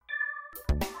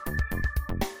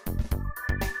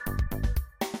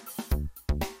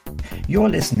You're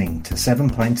listening to 7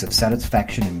 Points of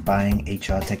Satisfaction in Buying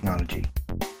HR Technology,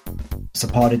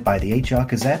 supported by the HR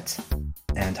Gazette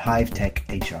and Hive Tech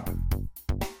HR.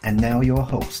 And now your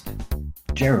host,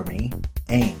 Jeremy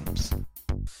Ames.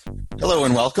 Hello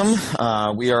and welcome.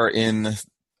 We are in,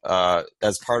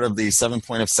 as part of the 7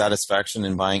 Point of Satisfaction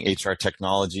in Buying HR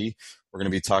Technology, we're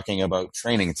going to be talking about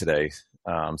training today.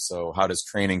 So how does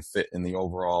training fit in the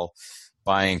overall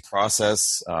buying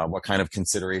process? What kind of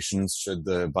considerations should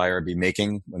the buyer be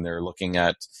making when they're looking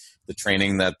at the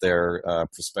training that their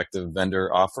prospective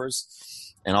vendor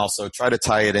offers? And also try to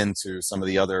tie it into some of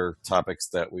the other topics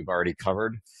that we've already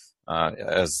covered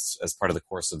as part of the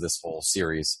course of this whole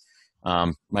series.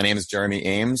 My name is Jeremy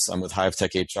Ames. I'm with Hive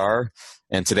Tech HR,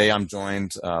 and today I'm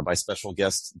joined by special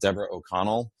guest Deborah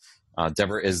O'Connell.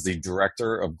 Deborah is the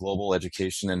Director of Global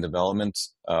Education and Development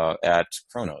at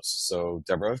Kronos. So,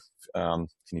 Deborah, can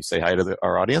you say hi to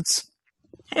our audience?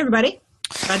 Hey, everybody.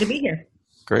 Glad to be here.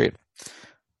 Great.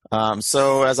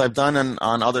 So, as I've done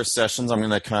on other sessions, I'm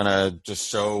going to kind of just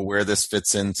show where this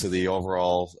fits into the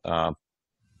overall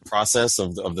process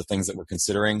of the things that we're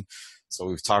considering. So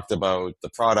we've talked about the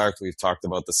product, we've talked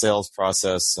about the sales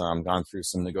process, gone through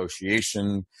some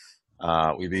negotiation,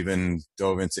 we've even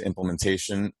dove into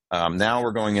implementation. Now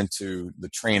we're going into the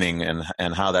training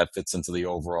and how that fits into the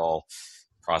overall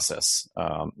process.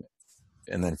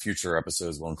 And then future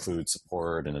episodes will include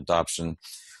support and adoption.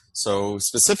 So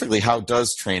specifically, how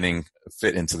does training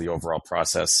fit into the overall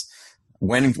process?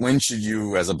 When should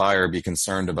you, as a buyer, be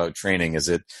concerned about training? Is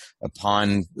it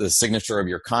upon the signature of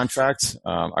your contract?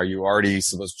 Are you already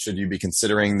should you be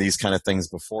considering these kind of things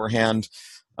beforehand?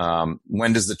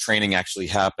 When does the training actually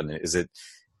happen? Is it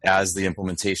as the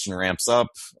implementation ramps up,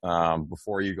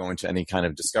 before you go into any kind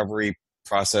of discovery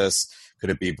process?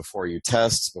 Could it be before you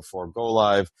test, before go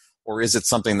live? Or is it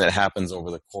something that happens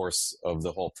over the course of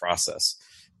the whole process?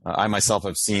 I myself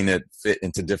have seen it fit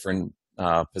into different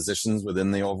positions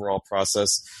within the overall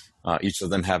process, each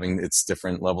of them having its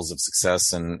different levels of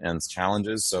success and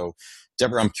challenges. So,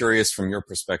 Deborah, I'm curious from your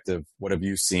perspective, what have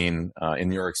you seen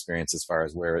in your experience as far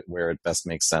as where it best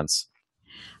makes sense?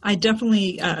 I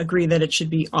definitely agree that it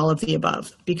should be all of the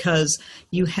above, because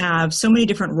you have so many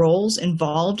different roles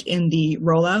involved in the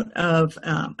rollout of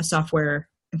a software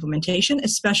implementation,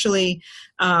 especially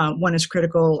one as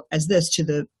critical as this to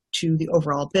the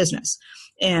overall business.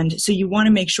 And so you want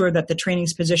to make sure that the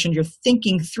training's positioned, you're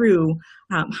thinking through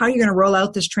how you're going to roll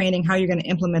out this training, how you're going to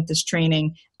implement this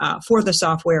training for the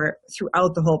software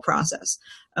throughout the whole process.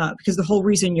 Because the whole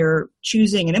reason you're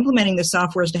choosing and implementing the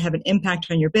software is to have an impact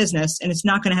on your business, and it's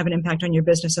not going to have an impact on your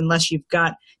business unless you've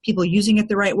got people using it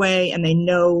the right way and they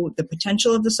know the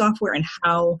potential of the software and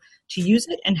how to use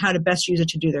it and how to best use it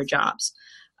to do their jobs.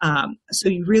 So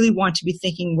you really want to be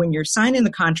thinking when you're signing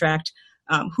the contract,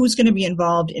 who's going to be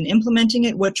involved in implementing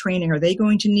it? What training are they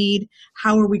going to need?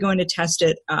 How are we going to test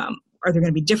it? Are there going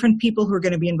to be different people who are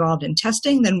going to be involved in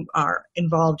testing than are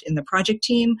involved in the project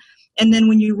team? And then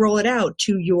when you roll it out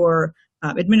to your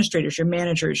administrators, your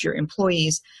managers, your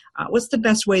employees, what's the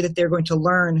best way that they're going to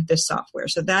learn this software?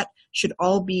 So that should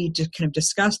all be just kind of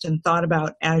discussed and thought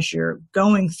about as you're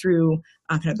going through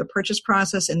kind of the purchase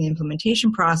process and the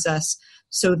implementation process,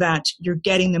 so that you're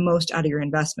getting the most out of your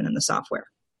investment in the software.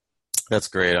 That's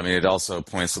great. I mean, it also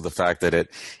points to the fact that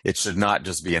it should not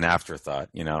just be an afterthought,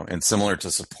 and similar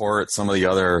to support, some of the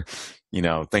other,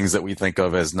 things that we think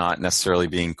of as not necessarily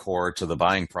being core to the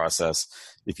buying process.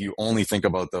 If you only think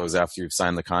about those after you've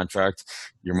signed the contract,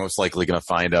 you're most likely going to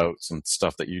find out some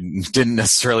stuff that you didn't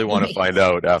necessarily want to find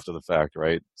out after the fact,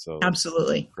 right? So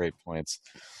absolutely. Great points.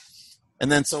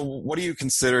 And then, so what do you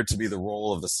consider to be the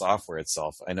role of the software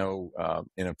itself? I know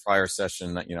in a prior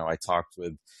session that, I talked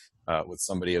with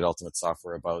somebody at Ultimate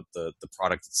Software about the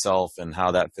product itself and how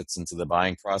that fits into the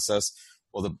buying process.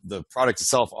 Well, the product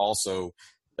itself also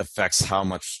affects how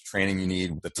much training you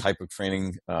need, the type of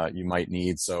training you might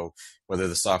need. So whether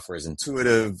the software is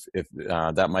intuitive, if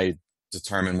that might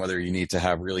determine whether you need to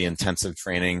have really intensive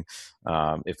training.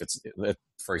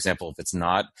 For example, if it's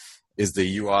not, is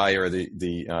the UI or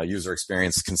the user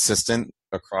experience consistent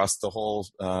across the whole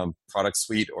product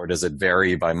suite, or does it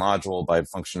vary by module, by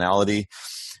functionality?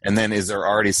 And then is there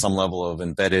already some level of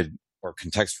embedded or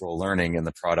contextual learning in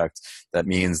the product that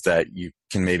means that you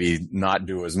can maybe not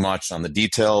do as much on the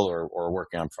detail or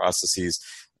working on processes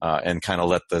and kind of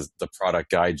let the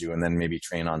product guide you and then maybe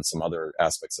train on some other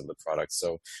aspects of the product.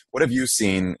 So what have you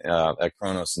seen at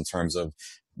Kronos in terms of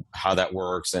how that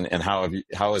works and how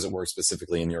has it worked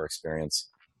specifically in your experience?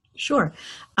 Sure.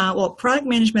 Well, product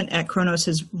management at Kronos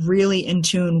is really in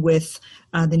tune with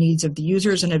the needs of the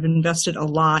users and have invested a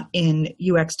lot in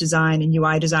UX design and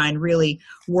UI design, really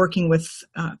working with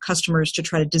customers to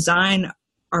try to design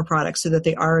our products so that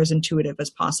they are as intuitive as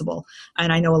possible.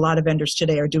 And I know a lot of vendors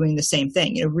today are doing the same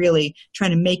thing, really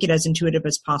trying to make it as intuitive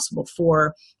as possible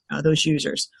for those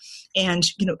users. And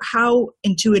how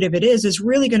intuitive it is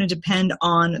really going to depend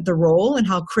on the role and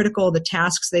how critical the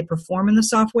tasks they perform in the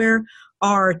software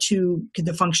are to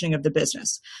the functioning of the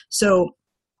business. So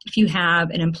if you have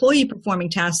an employee performing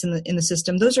tasks in the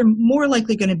system, those are more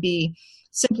likely going to be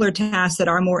simpler tasks that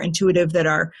are more intuitive, that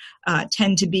are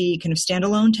tend to be kind of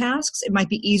standalone tasks. It might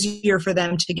be easier for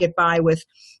them to get by with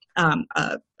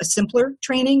a simpler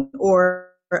training or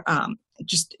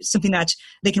just something that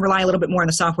they can rely a little bit more on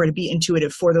the software to be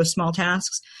intuitive for those small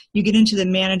tasks. You get into the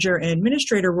manager and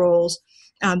administrator roles,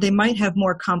 they might have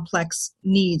more complex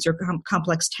needs or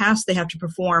complex tasks they have to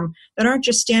perform that aren't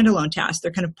just standalone tasks.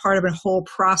 They're kind of part of a whole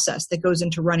process that goes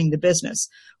into running the business,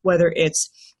 whether it's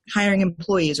hiring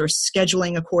employees or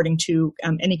scheduling according to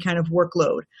any kind of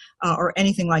workload or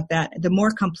anything like that. The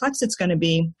more complex it's going to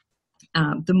be,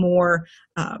 the more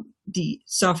the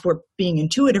software being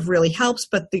intuitive really helps,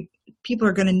 but the people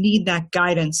are going to need that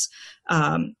guidance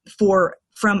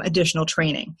from additional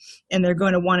training. And they're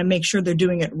going to want to make sure they're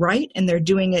doing it right and they're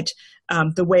doing it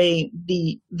the way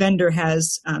the vendor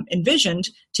has envisioned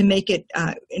to make it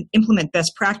implement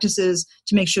best practices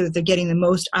to make sure that they're getting the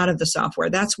most out of the software.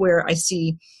 That's where I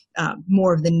see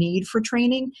more of the need for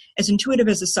training. As intuitive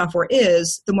as the software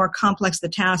is, the more complex the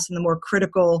task and the more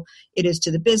critical it is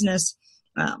to the business,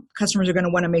 customers are going to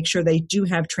want to make sure they do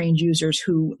have trained users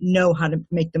who know how to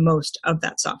make the most of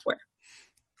that software.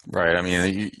 Right. I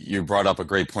mean, you brought up a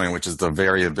great point, which is the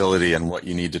variability and what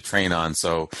you need to train on.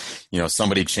 So,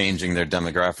 somebody changing their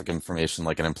demographic information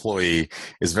like an employee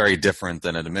is very different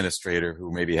than an administrator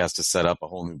who maybe has to set up a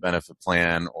whole new benefit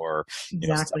plan or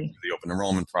exactly. the open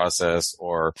enrollment process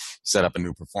or set up a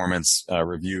new performance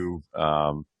review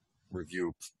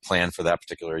plan for that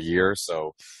particular year.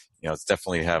 So, it's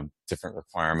definitely have different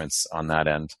requirements on that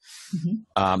end.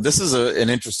 Mm-hmm. This is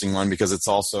an interesting one because it's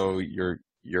also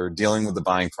you're dealing with the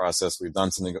buying process. We've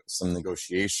done some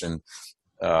negotiation.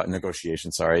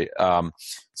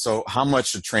 So how much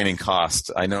should training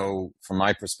cost? I know from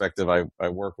my perspective, I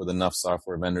work with enough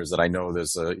software vendors that I know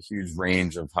there's a huge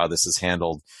range of how this is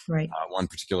handled. Right. One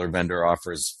particular vendor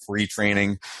offers free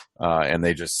training, and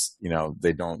they just,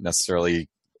 they don't necessarily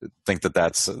think that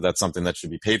that's something that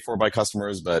should be paid for by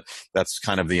customers, but that's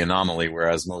kind of the anomaly,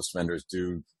 whereas most vendors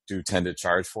do tend to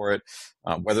charge for it,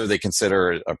 whether they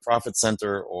consider it a profit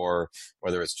center or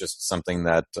whether it's just something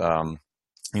that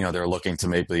they're looking to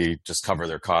maybe just cover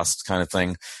their costs kind of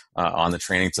thing on the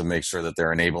training to make sure that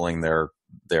they're enabling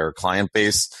their client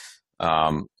base.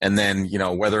 And then,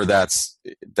 whether that's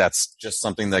just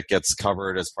something that gets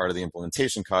covered as part of the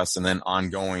implementation costs and then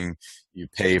ongoing you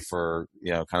pay for,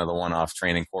 kind of the one-off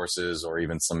training courses or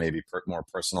even some maybe more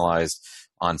personalized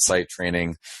on-site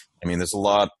training. I mean, there's a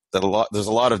lot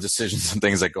of decisions and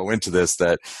things that go into this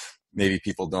that maybe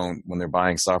people don't, when they're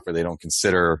buying software, they don't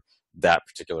consider that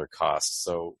particular cost.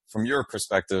 So from your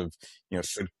perspective,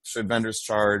 should vendors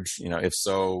charge? If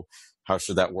so, how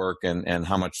should that work? And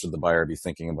how much should the buyer be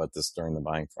thinking about this during the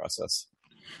buying process?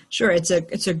 Sure, it's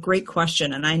a great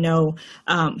question, and I know.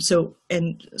 So,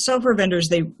 and software vendors,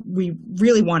 we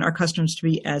really want our customers to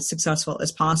be as successful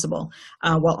as possible,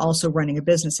 while also running a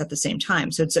business at the same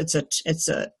time. So it's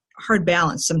a hard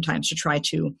balance sometimes to try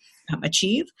to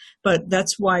achieve, but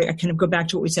that's why I kind of go back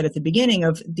to what we said at the beginning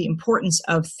of the importance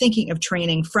of thinking of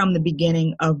training from the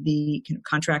beginning of the kind of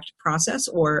contract process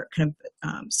or kind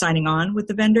of signing on with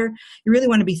the vendor. You really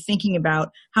want to be thinking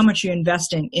about how much you're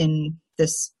investing in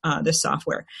this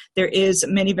software.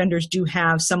 Many vendors do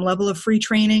have some level of free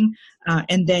training,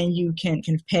 and then you can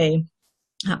kind of pay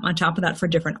on top of that for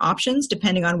different options,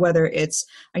 depending on whether it's,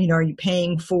 are you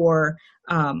paying for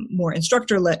more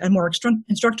instructor-led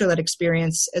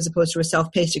experience as opposed to a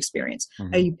self-paced experience?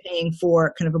 Mm-hmm. Are you paying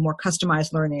for kind of a more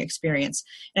customized learning experience?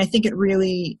 And I think it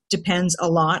really depends a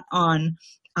lot on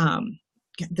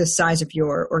the size of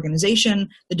your organization,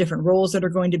 the different roles that are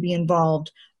going to be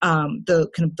involved,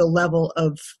 the level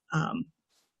of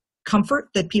comfort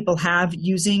that people have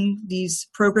using these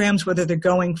programs, whether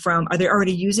are they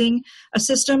already using a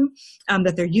system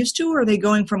that they're used to, or are they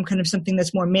going from kind of something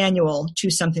that's more manual to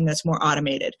something that's more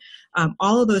automated?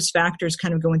 All of those factors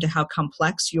kind of go into how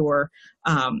complex your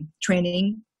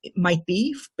training might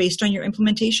be based on your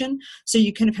implementation. So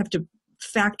you kind of have to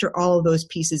factor all of those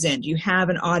pieces in. Do you have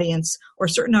an audience or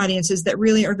certain audiences that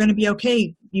really are going to be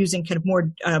okay using kind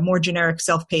of more generic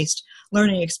self-paced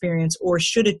learning experience, or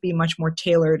should it be much more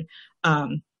tailored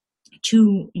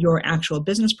to your actual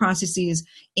business processes?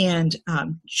 And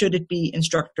should it be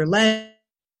instructor-led?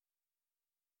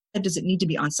 Does it need to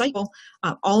be on-site?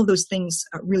 All of those things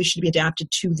really should be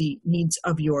adapted to the needs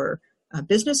of your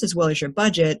business as well as your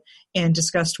budget, and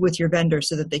discussed with your vendor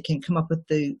so that they can come up with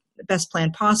the best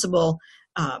plan possible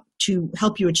to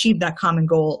help you achieve that common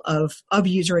goal of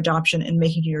user adoption and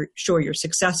making sure you're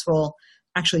successful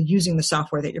actually using the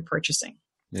software that you're purchasing.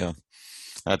 Yeah.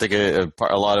 I think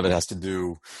a lot of it has to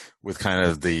do with kind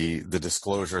of the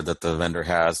disclosure that the vendor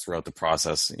has throughout the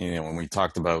process. When we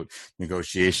talked about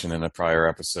negotiation in a prior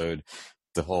episode,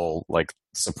 the whole like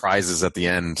surprises at the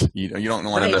end, you don't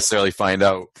want to necessarily find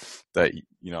out that,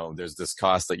 there's this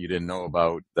cost that you didn't know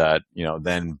about that,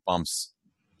 then bumps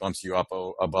you up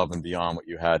above and beyond what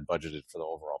you had budgeted for the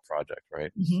overall project,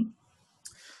 right?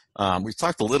 Mm-hmm. We've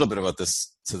talked a little bit about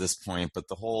this to this point, but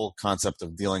the whole concept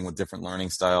of dealing with different learning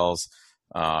styles,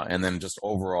 and then just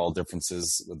overall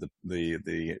differences with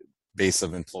the base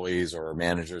of employees or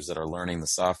managers that are learning the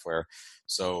software.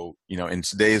 So, in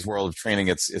today's world of training,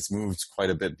 it's moved quite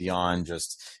a bit beyond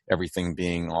just everything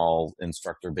being all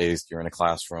instructor based. You're in a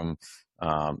classroom,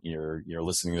 you're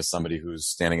listening to somebody who's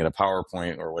standing at a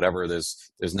PowerPoint or whatever.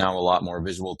 There's now a lot more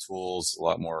visual tools, a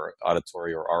lot more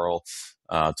auditory or oral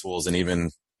tools, and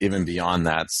even beyond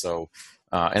that. So,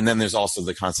 and then there's also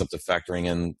the concept of factoring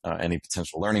in any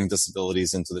potential learning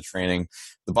disabilities into the training.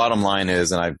 The bottom line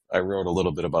is, and I wrote a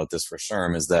little bit about this for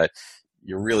SHRM, is that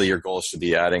your goal should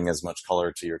be adding as much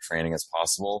color to your training as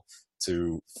possible,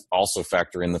 to also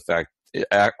factor in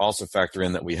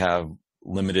that we have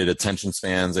limited attention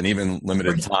spans and even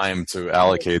limited time to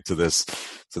allocate to this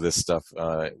stuff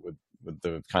with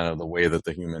the kind of the way that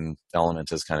the human element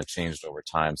has kind of changed over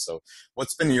time. So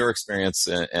what's been your experience,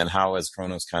 and how has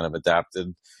Kronos kind of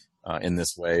adapted in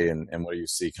this way, and what do you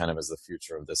see kind of as the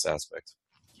future of this aspect?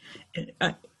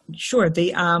 Sure.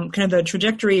 The kind of the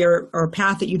trajectory or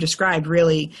path that you described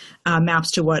really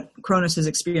maps to what Kronos has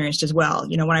experienced as well.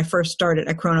 When I first started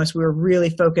at Kronos, we were really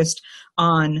focused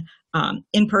on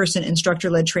in-person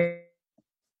instructor-led training,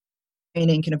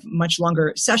 kind of much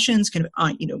longer sessions, kind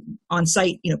of on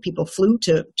site. People flew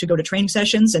to go to training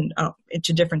sessions and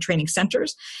to different training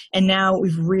centers. And now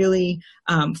we've really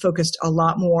focused a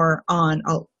lot more on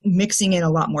mixing in a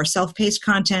lot more self-paced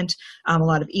content, a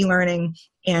lot of e-learning,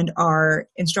 and our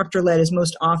instructor-led is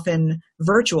most often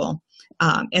virtual.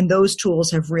 And those tools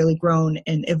have really grown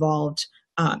and evolved.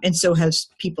 And so has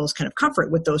people's kind of comfort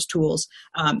with those tools,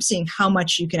 seeing how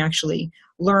much you can actually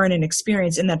learn and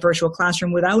experience in that virtual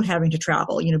classroom without having to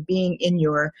travel, being in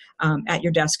at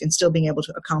your desk and still being able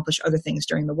to accomplish other things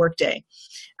during the workday.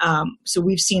 So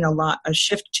we've seen a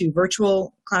shift to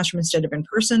virtual classroom instead of in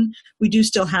person. We do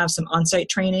still have some on-site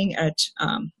training at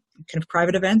kind of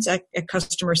private events at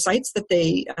customer sites that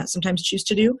they sometimes choose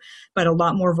to do, but a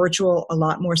lot more virtual, a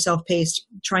lot more self-paced,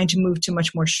 trying to move to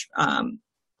much more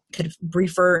kind of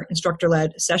briefer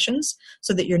instructor-led sessions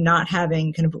so that you're not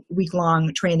having kind of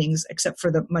week-long trainings except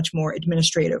for the much more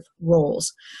administrative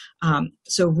roles.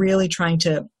 So really trying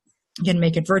to, again,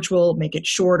 make it virtual, make it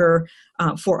shorter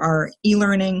for our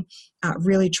e-learning,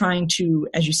 really trying to,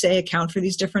 as you say, account for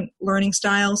these different learning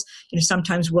styles.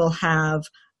 Sometimes we'll have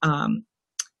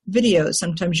videos,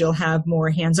 sometimes you'll have more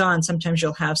hands-on, sometimes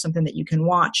you'll have something that you can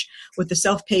watch. With the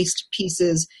self-paced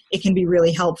pieces, it can be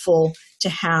really helpful to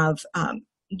have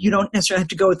you don't necessarily have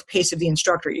to go at the pace of the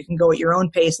instructor. You can go at your own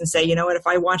pace and say, if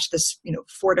I watch this,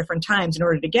 4 different times in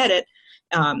order to get it,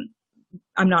 I'm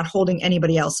not holding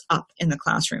anybody else up in the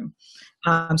classroom.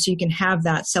 So you can have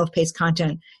that self-paced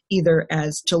content either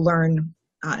as to learn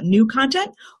new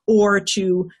content or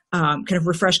to kind of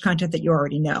refresh content that you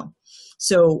already know.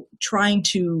 So trying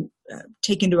to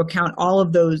take into account all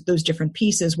of those different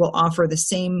pieces will offer the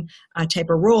same type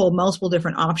of role, multiple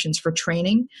different options for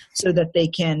training so that they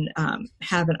can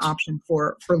have an option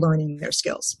for learning their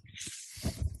skills.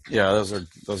 Yeah,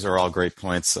 those are all great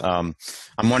points. I'm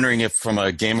wondering if from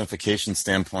a gamification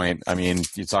standpoint,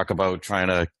 you talk about trying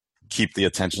to keep the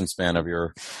attention span of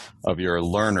your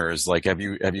learners. Like, have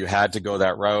you had to go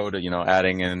that route,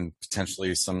 adding in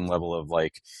potentially some level of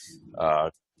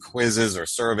quizzes or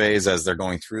surveys as they're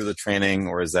going through the training,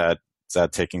 or is that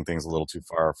taking things a little too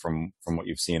far from what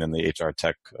you've seen in the HR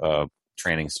tech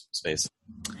training space?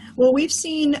 Well, we've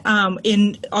seen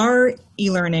in our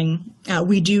e-learning,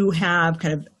 we do have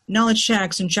kind of knowledge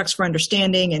checks and checks for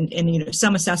understanding and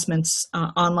some assessments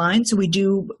online. So we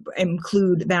do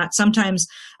include that sometimes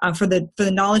for the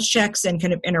knowledge checks and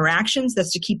kind of interactions.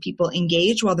 That's to keep people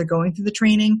engaged while they're going through the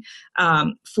training.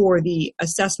 For the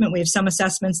assessment, we have some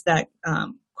assessments that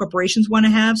corporations want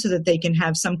to have so that they can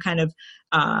have some kind of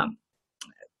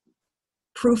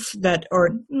proof that,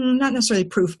 or not necessarily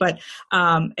proof, but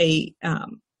a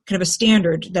kind of a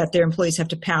standard that their employees have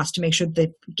to pass to make sure that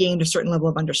they've gained a certain level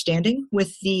of understanding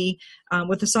with the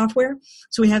software.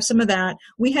 So we have some of that.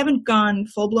 We haven't gone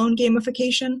full-blown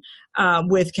gamification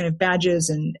with kind of badges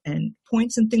and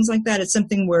points and things like that. It's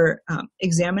something we're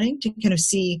examining to kind of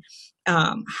see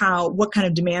what kind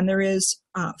of demand there is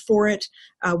for it.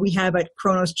 We have at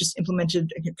Kronos just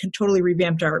implemented, totally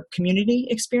revamped our community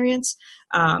experience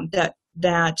that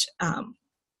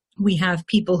we have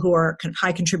people who are kind of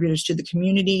high contributors to the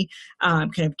community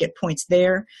kind of get points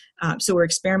there. So we're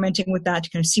experimenting with that to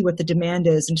kind of see what the demand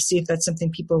is and to see if that's something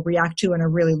people react to and are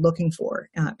really looking for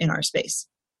in our space.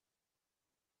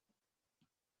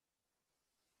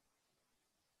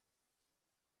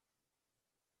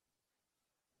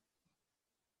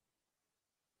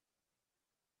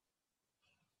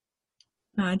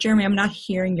 Jeremy, I'm not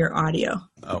hearing your audio.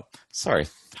 Oh, sorry.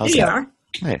 How's There you are.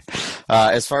 Okay.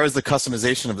 As far as the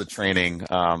customization of the training,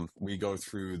 we go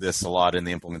through this a lot in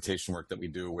the implementation work that we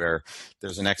do, where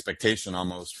there's an expectation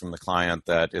almost from the client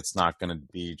that it's not going to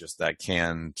be just that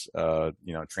canned,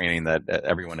 training that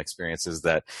everyone experiences,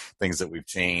 that things that we've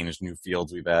changed, new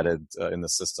fields we've added in the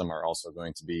system are also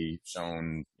going to be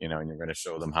shown, and you're going to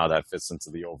show them how that fits into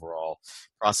the overall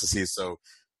processes. So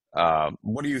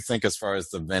what do you think as far as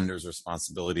the vendor's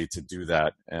responsibility to do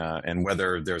that, and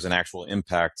whether there's an actual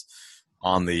impact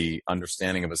on the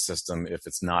understanding of a system if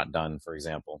it's not done, for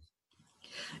example?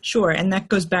 Sure, and that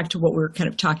goes back to what we're kind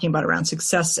of talking about around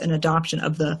success and adoption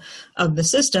of the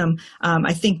system.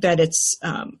 I think that it's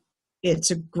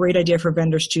a great idea for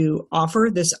vendors to offer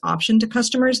this option to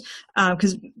customers,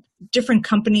 because different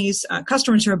companies,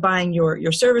 customers who are buying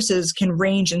your services can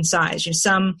range in size.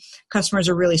 Some customers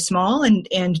are really small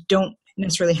and don't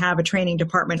necessarily have a training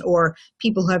department or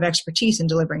people who have expertise in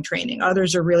delivering training.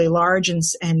 Others are really large and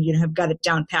have got it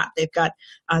down pat. They've got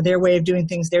their way of doing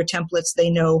things, their templates. They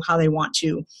know how they want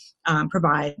to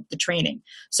provide the training.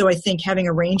 So I think having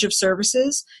a range of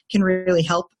services can really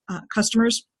help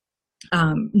customers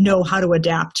know how to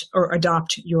adapt or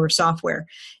adopt your software.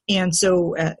 And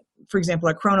so, for example,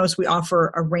 at Kronos, we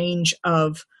offer a range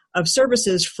of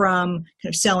services, from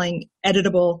kind of selling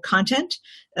editable content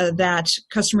that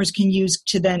customers can use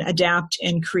to then adapt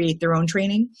and create their own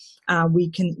training. We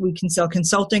can sell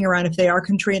consulting around if they are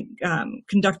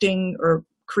conducting or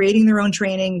creating their own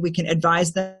training. We can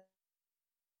advise them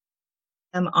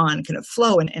on kind of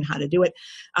flow and how to do it,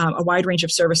 a wide range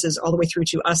of services all the way through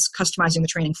to us customizing the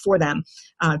training for them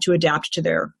to adapt to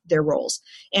their roles.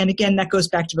 And again, that goes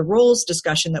back to the roles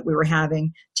discussion that we were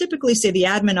having. Typically, say the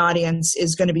admin audience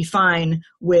is going to be fine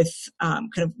with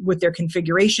with their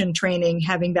configuration training,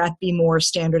 having that be more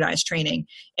standardized training,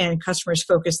 and customers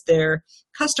focus their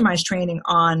customized training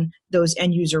on those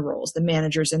end user roles, the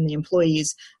managers and the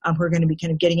employees who are going to be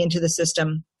kind of getting into the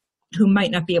system, who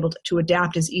might not be able to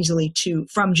adapt as easily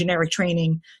from generic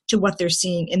training to what they're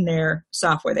seeing in their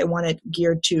software. They want it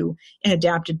geared to and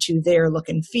adapted to their look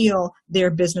and feel, their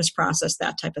business process,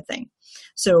 that type of thing.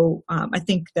 So I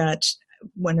think that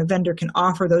when a vendor can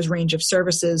offer those range of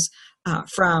services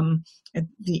from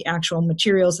the actual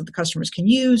materials that the customers can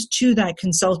use to that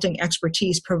consulting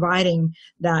expertise, providing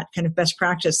that kind of best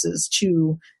practices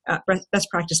to best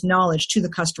practice knowledge to the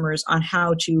customers on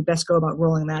how to best go about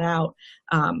rolling that out,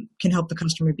 can help the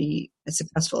customer be as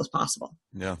successful as possible.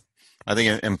 Yeah. I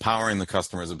think empowering the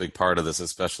customer is a big part of this,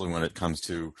 especially when it comes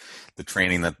to the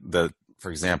training that for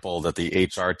example, that the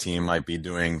HR team might be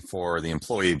doing for the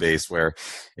employee base, where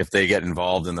if they get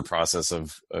involved in the process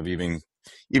of even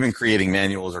creating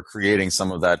manuals or creating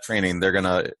some of that training,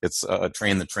 it's a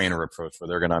train the trainer approach, where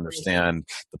they're going to understand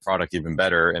the product even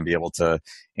better and be able to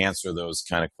answer those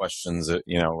kind of questions,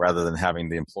 rather than having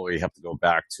the employee have to go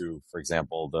back to, for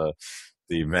example,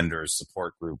 the vendor's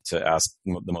support group to ask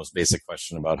the most basic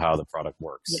question about how the product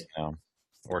works. Yeah.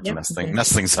 Or to mess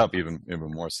things up even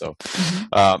more so.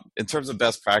 Mm-hmm. In terms of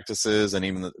best practices and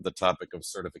even the topic of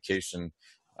certification,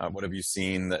 what have you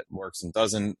seen that works and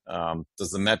doesn't?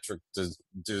 Does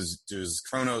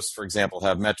Kronos, for example,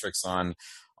 have metrics on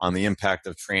the impact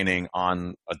of training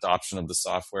on adoption of the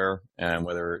software, and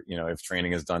whether, if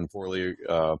training is done poorly,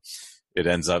 it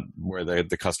ends up where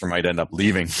the customer might end up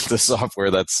leaving the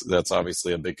software? That's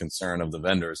obviously a big concern of the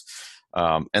vendors.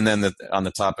 And then on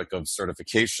the topic of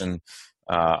certification,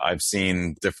 I've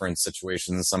seen different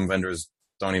situations. Some vendors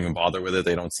don't even bother with it.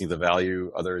 They don't see the value.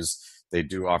 Others, they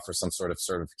do offer some sort of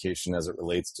certification as it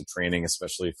relates to training,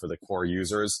 especially for the core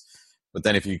users. But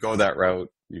then if you go that route,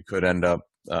 you could end up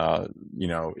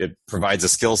it provides a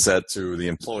skill set to the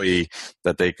employee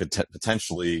that they could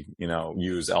potentially,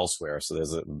 use elsewhere. So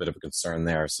there's a bit of a concern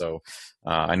there. So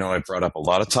I know I brought up a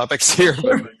lot of topics here,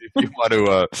 but maybe if you want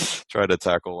to try to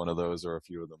tackle one of those or a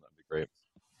few of them, that'd be great.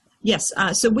 Yes.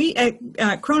 So we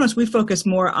at Kronos, we focus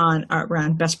more on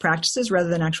around best practices rather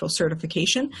than actual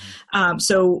certification.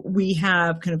 So we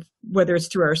have kind of, whether it's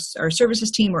through our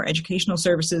services team or educational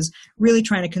services, really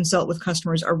trying to consult with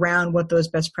customers around what those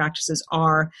best practices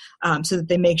are, so that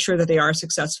they make sure that they are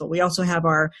successful. We also have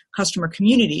our customer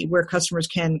community where customers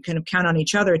can kind of count on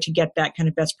each other to get that kind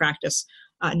of best practice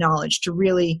knowledge, to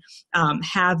really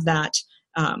have that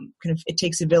kind of it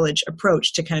takes a village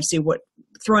approach to kind of see what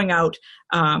throwing out.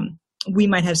 We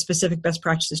might have specific best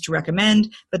practices to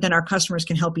recommend, but then our customers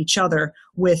can help each other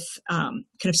with kind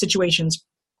of situations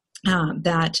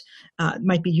that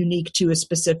might be unique to a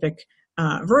specific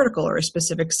vertical or a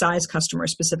specific size customer, a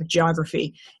specific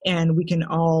geography, and we can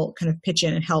all kind of pitch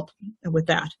in and help with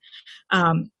that.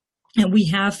 And we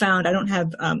have found, I don't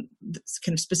have kind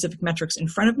of specific metrics in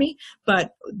front of me,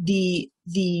 but the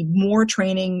more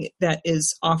training that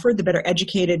is offered, the better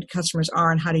educated customers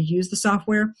are on how to use the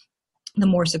software, the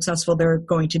more successful they're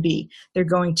going to be. They're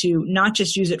going to not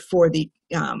just use it for the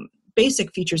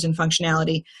basic features and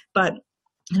functionality, but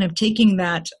kind of taking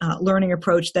that learning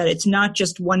approach that it's not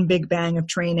just one big bang of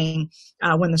training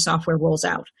when the software rolls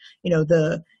out.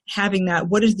 Having that,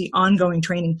 what is the ongoing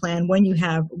training plan when you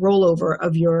have rollover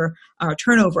of your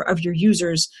turnover of your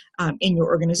users in your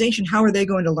organization? How are they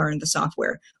going to learn the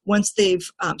software? Once they've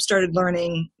started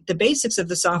learning the basics of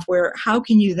the software, how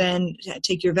can you then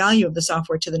take your value of the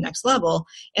software to the next level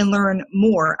and learn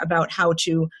more about how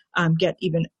to get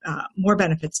even more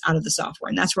benefits out of the software?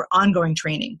 And that's where ongoing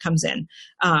training comes in.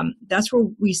 That's where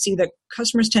we see that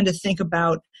customers tend to think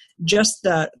about just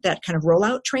that kind of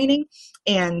rollout training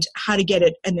and how to get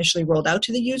it initially rolled out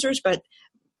to the users, but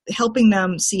helping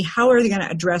them see how are they going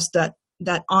to address that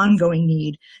ongoing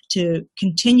need to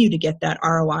continue to get that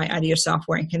ROI out of your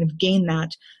software and kind of gain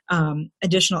that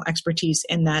additional expertise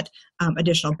and that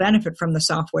additional benefit from the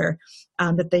software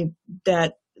that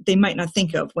they might not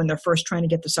think of when they're first trying to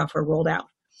get the software rolled out.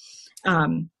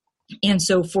 And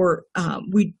so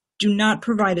we do not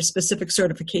provide a specific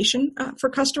certification for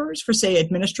customers, for say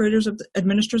administrators of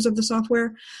the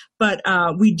software, but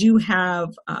we do have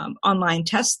online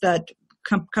tests that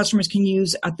customers can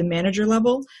use at the manager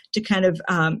level to kind of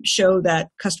show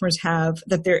that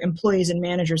that their employees and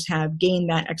managers have gained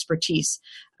that expertise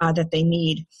that they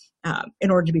need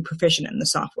in order to be proficient in the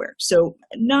software. So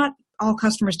not all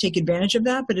customers take advantage of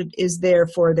that, but it is there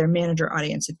for their manager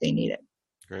audience if they need it.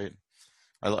 Great.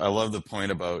 I love the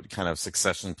point about kind of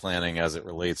succession planning as it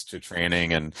relates to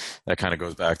training, and that kind of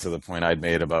goes back to the point I'd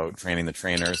made about training the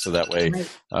trainer. So that way,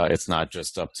 it's not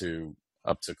just up to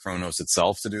Kronos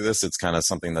itself to do this. It's kind of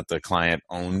something that the client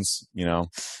owns,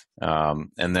 and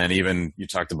then even you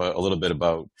talked about a little bit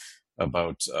about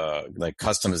like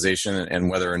customization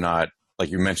and whether or not, like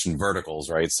you mentioned,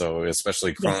 verticals, right? So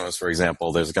especially Kronos, for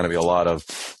example, there's going to be a lot of,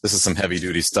 this is some heavy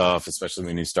duty stuff, especially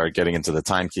when you start getting into the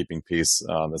timekeeping piece.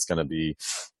 It's going to be,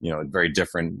 very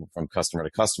different from customer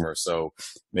to customer. So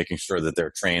making sure that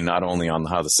they're trained not only on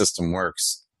how the system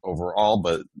works overall,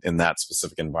 but in that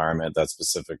specific environment, that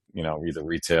specific, either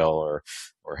retail or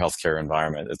healthcare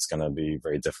environment, it's going to be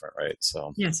very different, right?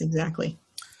 So yes, exactly.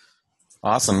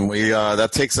 Awesome.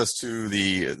 That takes us to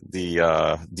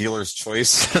the dealer's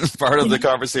choice part of the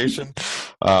conversation.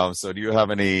 So do you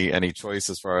have any choice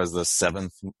as far as the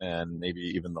seventh and maybe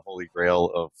even the holy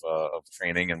grail of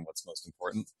training and what's most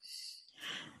important?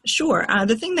 Sure.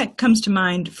 The thing that comes to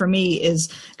mind for me is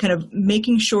kind of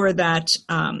making sure that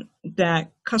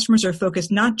that customers are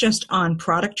focused not just on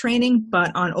product training,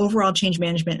 but on overall change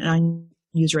management and on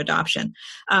user adoption.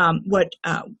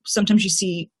 Sometimes you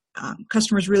see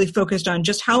customers really focused on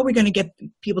just how are we going to get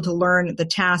people to learn the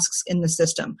tasks in the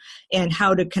system and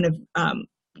how to kind of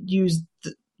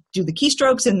do the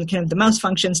keystrokes and kind of the mouse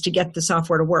functions to get the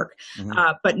software to work,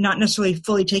 but not necessarily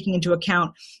fully taking into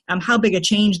account how big a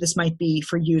change this might be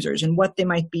for users and how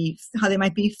they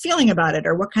might be feeling about it,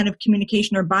 or what kind of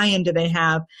communication or buy-in do they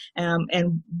have,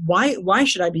 and why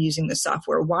should I be using this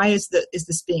software? Why is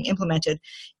this being implemented?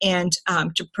 And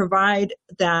to provide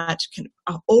that kind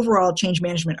of overall change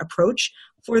management approach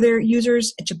for their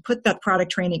users, and to put that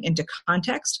product training into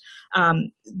context,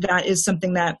 that is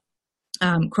something that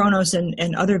Kronos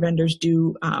and other vendors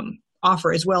do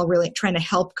offer as well, really trying to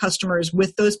help customers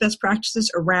with those best practices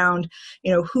around,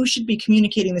 who should be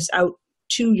communicating this out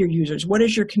to your users? What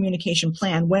is your communication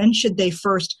plan? When should they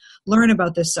first learn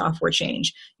about this software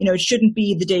change? It shouldn't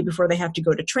be the day before they have to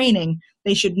go to training.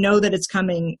 They should know that it's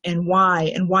coming and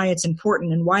why it's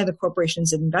important and why the corporation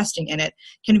is investing in it.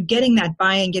 Kind of getting that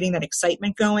buy-in, getting that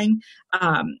excitement going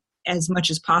as much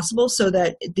as possible so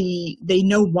that they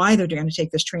know why they're going to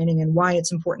take this training and why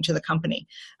it's important to the company.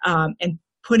 And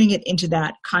putting it into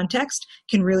that context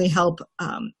can really help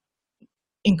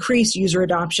increase user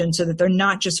adoption so that they're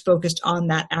not just focused on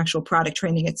that actual product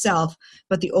training itself,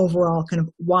 but the overall kind of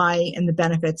why and the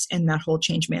benefits and that whole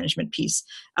change management piece.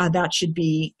 That should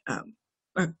be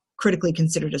critically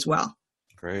considered as well.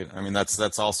 Great. I mean,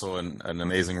 that's also an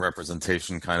amazing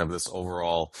representation, kind of this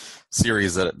overall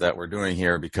series that we're doing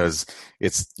here, because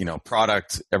it's,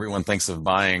 product, everyone thinks of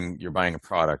you're buying a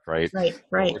product, right?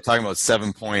 Right. We're talking about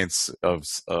 7 points of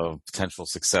potential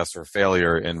success or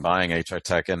failure in buying HR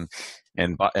tech, and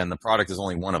the product is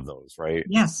only one of those, right?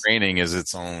 Yes. Training is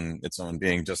its own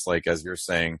being, just like, as you're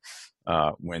saying,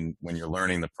 when you're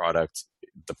learning the product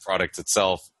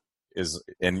itself is,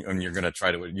 and you're going to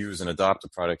try to use and adopt the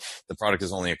product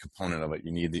is only a component of it.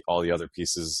 You need all the other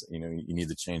pieces. You need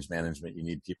the change management. You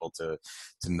need people to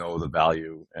know the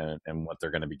value and what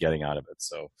they're going to be getting out of it.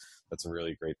 So that's a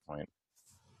really great point.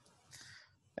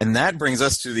 And that brings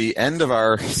us to the end of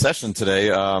our session today.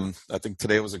 I think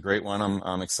today was a great one.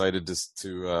 I'm excited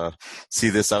to see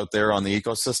this out there on the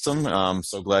ecosystem.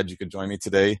 So glad you could join me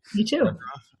today. Me too.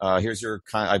 Here's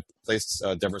I placed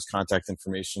Deborah's contact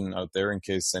information out there in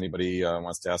case anybody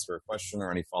wants to ask her a question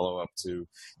or any follow-up to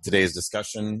today's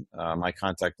discussion. My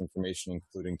contact information,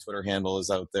 including Twitter handle, is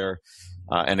out there.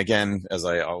 And again, as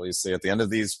I always say at the end of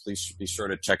these, please be sure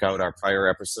to check out our prior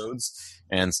episodes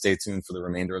and stay tuned for the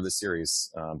remainder of the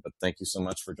series. But thank you so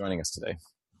much for joining us today.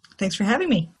 Thanks for having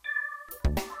me.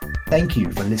 Thank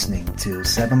you for listening to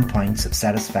 7 Points of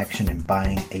Satisfaction in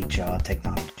Buying HR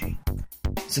Technology.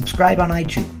 Subscribe on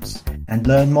iTunes and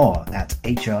learn more at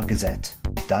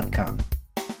hrgazette.com.